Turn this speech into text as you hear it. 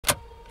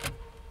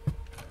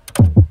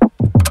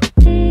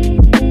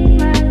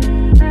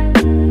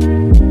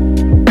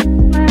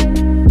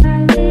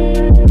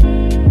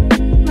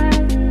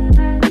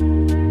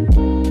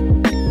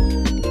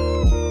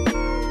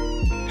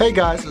Hey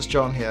guys, it's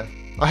John here.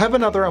 I have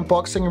another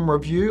unboxing and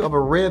review of a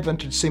rare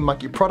vintage sea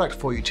monkey product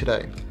for you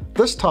today.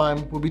 This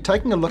time, we'll be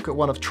taking a look at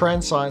one of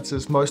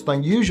Transscience's most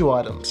unusual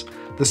items,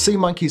 the sea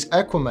monkey's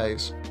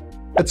Aquamaze.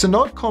 It's an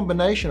odd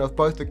combination of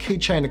both the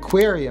keychain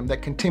aquarium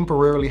that can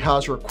temporarily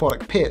house your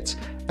aquatic pets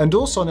and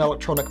also an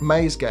electronic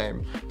maze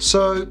game.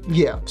 So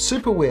yeah,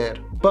 super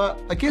weird,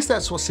 but I guess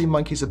that's what sea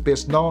monkeys are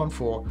best known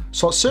for,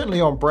 so it's certainly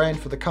on brand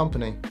for the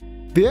company.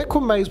 The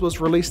Aquamaze was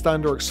released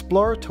under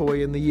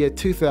Exploratoy in the year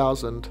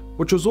 2000,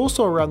 which was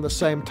also around the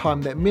same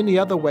time that many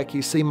other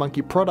wacky sea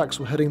monkey products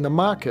were hitting the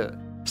market,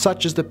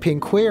 such as the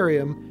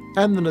penquarium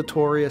and the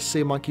notorious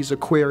Sea Monkey's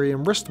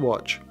Aquarium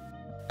wristwatch.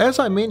 As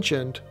I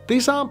mentioned,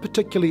 these aren't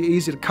particularly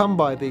easy to come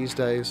by these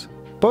days,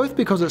 both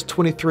because it's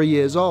 23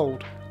 years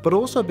old, but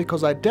also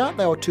because I doubt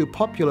they were too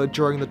popular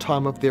during the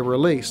time of their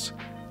release.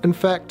 In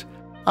fact,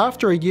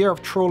 after a year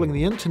of trawling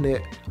the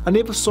internet, I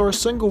never saw a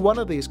single one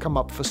of these come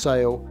up for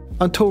sale,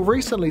 until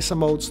recently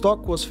some old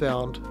stock was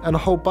found, and a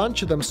whole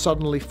bunch of them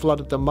suddenly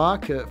flooded the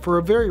market for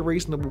a very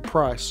reasonable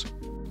price.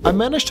 I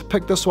managed to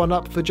pick this one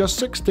up for just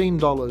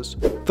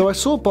 $16, though I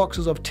saw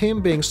boxes of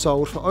 10 being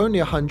sold for only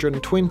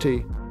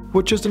 $120,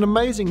 which is an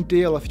amazing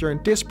deal if you're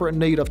in desperate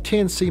need of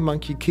 10 sea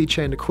monkey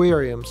keychain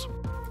aquariums.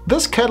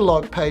 This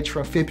catalogue page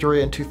from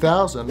February in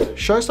 2000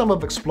 shows some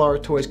of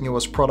Exploratoy's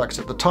newest products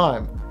at the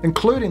time,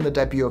 including the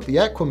debut of the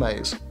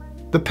Aquamaze.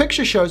 The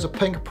picture shows a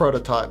pink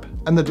prototype,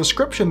 and the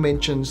description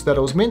mentions that it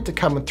was meant to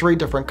come in 3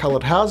 different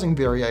coloured housing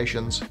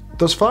variations,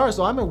 though as far as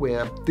I'm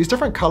aware, these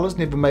different colours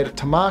never made it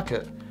to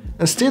market.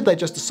 Instead, they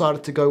just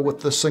decided to go with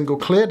the single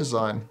clear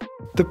design.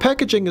 The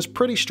packaging is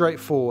pretty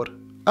straightforward.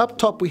 Up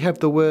top we have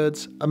the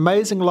words,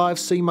 Amazing Live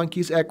Sea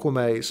Monkeys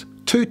Aquamaze,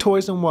 2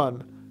 toys in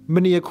 1,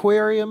 mini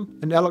aquarium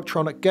and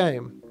electronic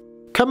game.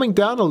 Coming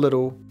down a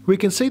little, we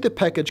can see the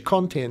package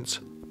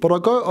contents, but I'll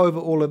go over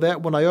all of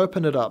that when I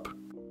open it up.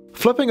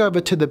 Flipping over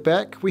to the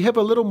back, we have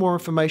a little more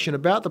information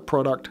about the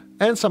product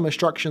and some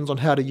instructions on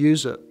how to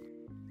use it.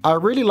 I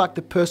really like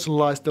the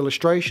personalised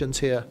illustrations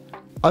here.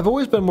 I've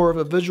always been more of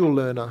a visual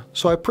learner,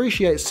 so I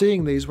appreciate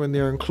seeing these when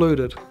they're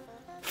included.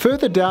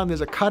 Further down there's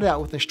a cutout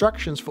with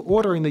instructions for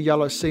ordering the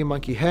yellow sea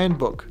monkey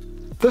handbook.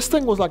 This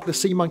thing was like the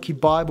sea monkey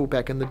Bible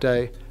back in the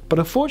day, but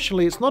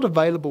unfortunately it's not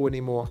available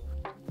anymore.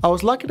 I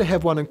was lucky to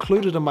have one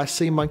included in my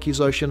Sea Monkeys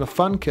Ocean of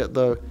Fun kit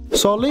though,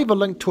 so I'll leave a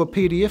link to a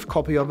PDF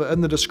copy of it in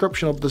the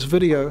description of this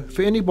video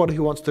for anybody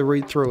who wants to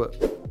read through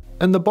it.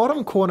 In the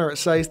bottom corner it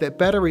says that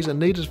batteries are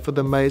needed for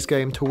the maze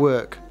game to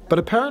work, but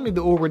apparently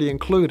they're already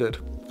included.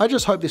 I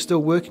just hope they're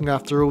still working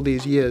after all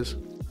these years.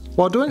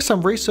 While doing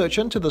some research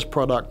into this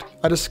product,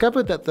 I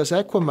discovered that this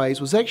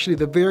Aquamaze was actually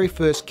the very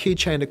first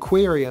keychain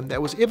aquarium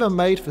that was ever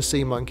made for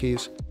sea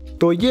monkeys,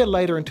 though a year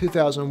later in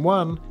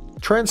 2001,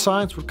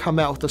 Transscience would come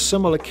out with a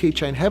similar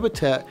keychain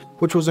habitat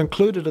which was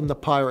included in the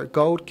Pirate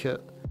Gold kit.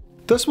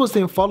 This was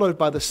then followed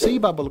by the Sea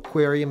Bubble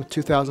Aquarium in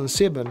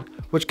 2007,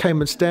 which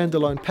came in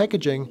standalone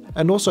packaging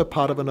and also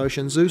part of an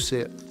Ocean Zoo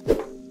set.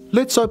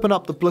 Let's open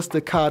up the blister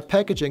card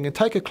packaging and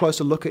take a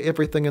closer look at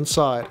everything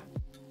inside.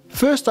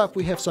 First up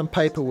we have some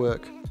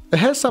paperwork. It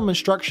has some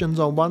instructions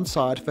on one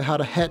side for how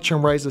to hatch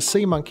and raise a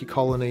sea monkey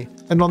colony,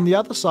 and on the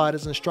other side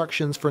is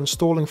instructions for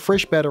installing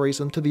fresh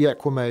batteries into the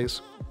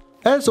Aquamaze.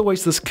 As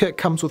always, this kit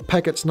comes with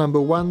packets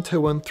number 1,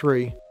 2 and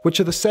 3,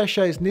 which are the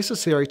sachets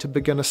necessary to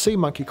begin a sea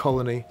monkey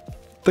colony.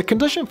 The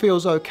condition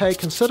feels okay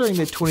considering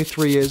they're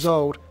 23 years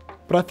old,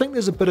 but I think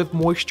there's a bit of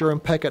moisture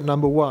in packet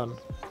number 1.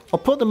 I'll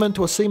put them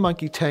into a sea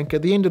monkey tank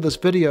at the end of this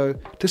video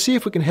to see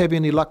if we can have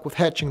any luck with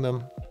hatching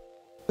them.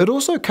 It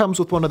also comes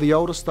with one of the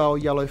older style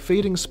yellow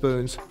feeding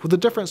spoons with a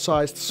different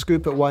sized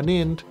scoop at one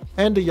end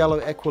and a yellow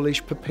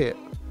Aqualeash pipette.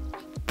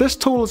 This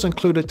tool is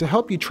included to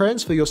help you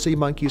transfer your sea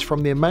monkeys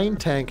from their main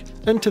tank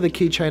into the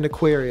keychain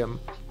aquarium,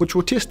 which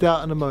we'll test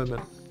out in a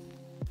moment.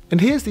 And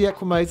here's the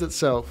Aquamaze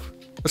itself.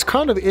 It's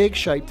kind of egg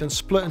shaped and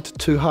split into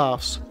 2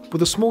 halves,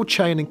 with a small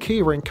chain and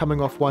key ring coming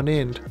off one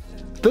end.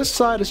 This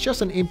side is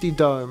just an empty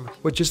dome,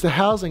 which is the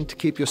housing to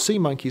keep your sea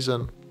monkeys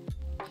in.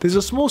 There's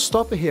a small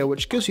stopper here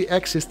which gives you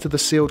access to the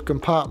sealed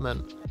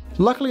compartment.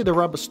 Luckily the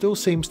rubber still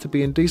seems to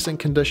be in decent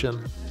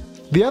condition.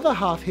 The other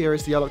half here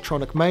is the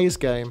electronic maze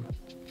game.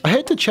 I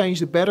had to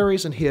change the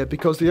batteries in here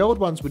because the old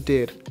ones were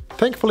dead.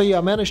 Thankfully I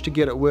managed to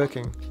get it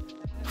working.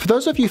 For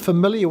those of you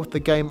familiar with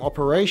the game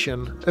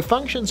Operation, it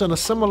functions in a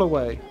similar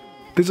way.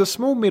 There's a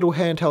small metal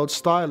handheld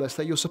stylus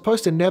that you're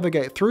supposed to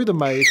navigate through the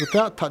maze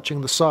without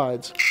touching the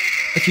sides.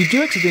 If you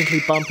do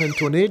accidentally bump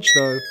into an edge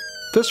though,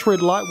 this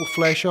red light will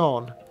flash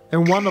on,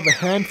 and one of a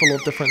handful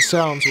of different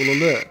sounds will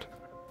alert.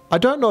 I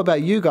don't know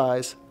about you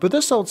guys, but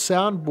this old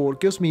soundboard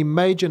gives me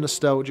major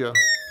nostalgia.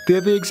 They're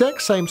the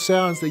exact same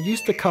sounds that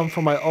used to come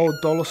from my old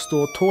dollar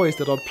store toys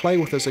that I'd play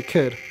with as a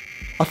kid.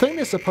 I think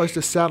they're supposed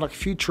to sound like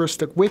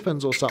futuristic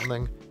weapons or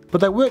something,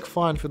 but they work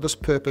fine for this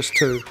purpose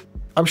too.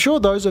 I'm sure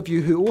those of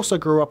you who also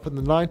grew up in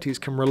the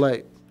 90s can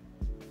relate.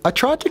 I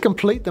tried to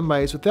complete the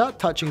maze without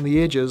touching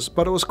the edges,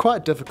 but it was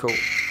quite difficult.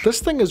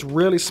 This thing is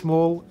really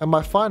small and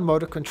my fine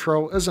motor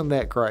control isn't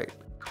that great.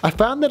 I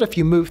found that if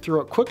you move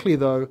through it quickly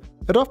though,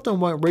 it often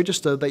won't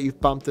register that you've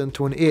bumped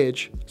into an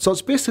edge, so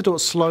it's best to do it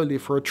slowly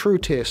for a true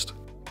test.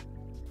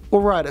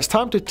 Alright, it's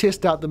time to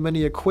test out the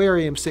mini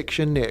aquarium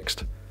section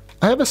next.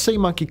 I have a sea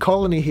monkey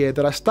colony here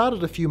that I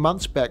started a few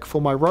months back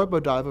for my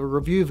RoboDiver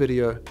review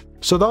video,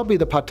 so they'll be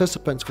the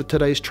participants for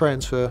today's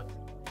transfer.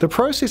 The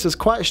process is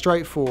quite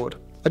straightforward.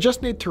 I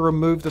just need to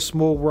remove the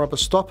small rubber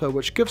stopper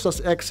which gives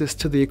us access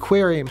to the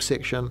aquarium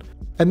section,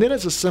 and then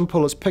it's as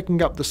simple as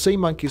picking up the sea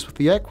monkeys with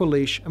the aqua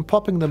leash and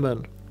popping them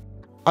in.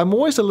 I'm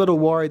always a little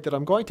worried that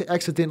I'm going to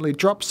accidentally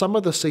drop some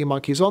of the sea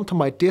monkeys onto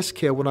my desk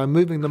here when I'm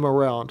moving them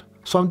around,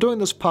 so I'm doing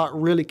this part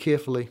really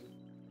carefully.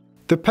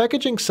 The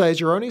packaging says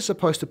you're only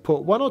supposed to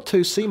put 1 or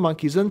 2 sea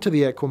monkeys into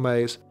the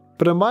Aquamaze,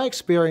 but in my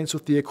experience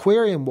with the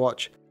aquarium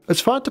watch,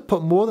 it's fine to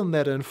put more than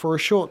that in for a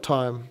short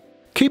time.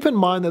 Keep in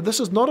mind that this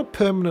is not a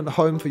permanent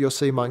home for your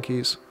sea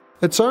monkeys.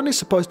 It's only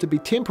supposed to be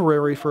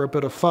temporary for a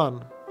bit of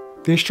fun.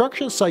 The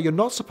instructions say you're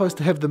not supposed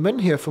to have them in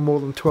here for more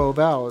than 12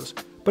 hours,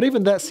 but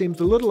even that seems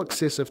a little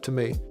excessive to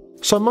me,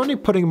 so I'm only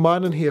putting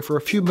mine in here for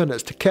a few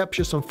minutes to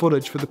capture some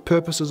footage for the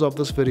purposes of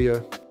this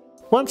video.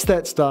 Once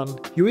that's done,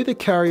 you either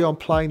carry on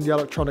playing the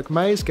electronic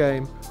maze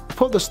game, or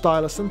put the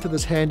stylus into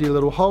this handy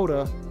little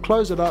holder,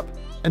 close it up,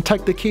 and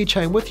take the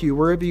keychain with you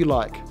wherever you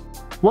like.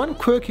 One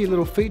quirky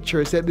little feature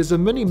is that there's a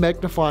mini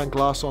magnifying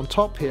glass on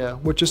top here,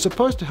 which is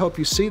supposed to help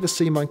you see the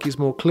sea monkeys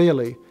more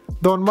clearly,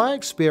 though in my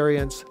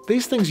experience,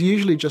 these things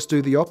usually just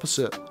do the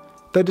opposite.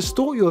 They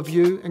distort your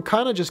view and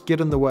kinda just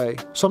get in the way,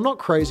 so I'm not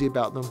crazy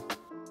about them.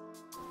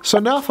 So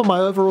now for my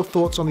overall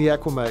thoughts on the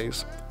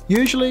Aquamaze.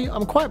 Usually,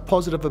 I'm quite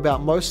positive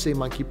about most sea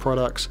monkey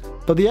products,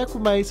 but the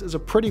Aquamaze is a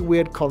pretty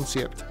weird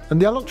concept,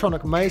 and the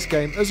electronic maze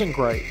game isn't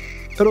great.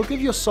 It'll give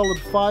you a solid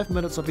 5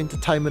 minutes of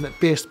entertainment at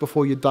best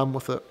before you're done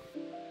with it.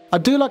 I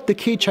do like the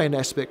keychain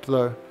aspect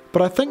though,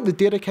 but I think the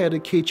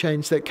dedicated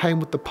keychains that came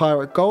with the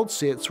Pirate Gold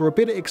sets were a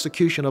better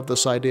execution of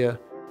this idea.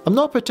 I'm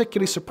not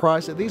particularly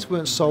surprised that these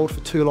weren't sold for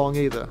too long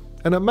either,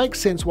 and it makes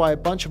sense why a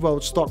bunch of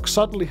old stock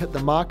suddenly hit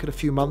the market a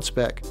few months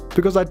back,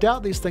 because I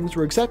doubt these things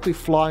were exactly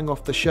flying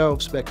off the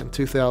shelves back in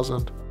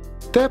 2000.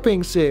 That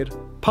being said,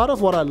 part of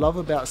what I love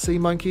about sea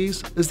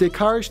monkeys is their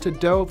courage to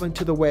delve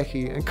into the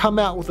wacky and come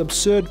out with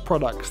absurd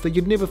products that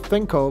you'd never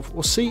think of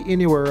or see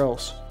anywhere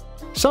else.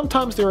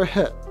 Sometimes they're a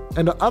hit,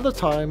 and at other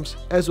times,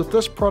 as with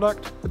this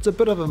product, it's a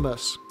bit of a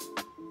miss.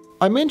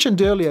 I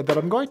mentioned earlier that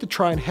I'm going to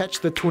try and hatch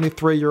the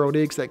 23-year-old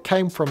eggs that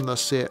came from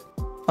this set.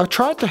 I've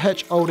tried to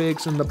hatch old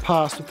eggs in the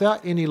past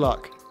without any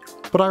luck,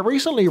 but I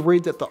recently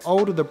read that the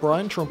older the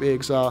brine shrimp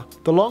eggs are,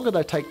 the longer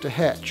they take to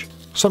hatch,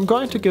 so I'm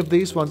going to give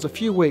these ones a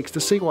few weeks to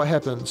see what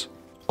happens.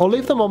 I'll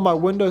leave them on my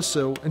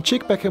windowsill and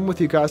check back in with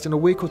you guys in a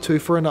week or two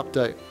for an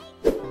update.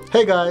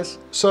 Hey guys,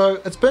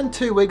 so it's been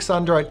 2 weeks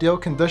under ideal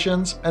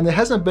conditions and there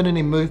hasn't been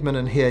any movement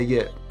in here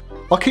yet.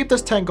 I'll keep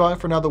this tank going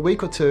for another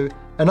week or two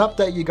and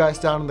update you guys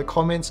down in the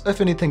comments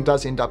if anything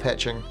does end up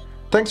hatching.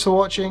 Thanks for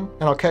watching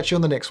and I'll catch you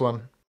on the next one.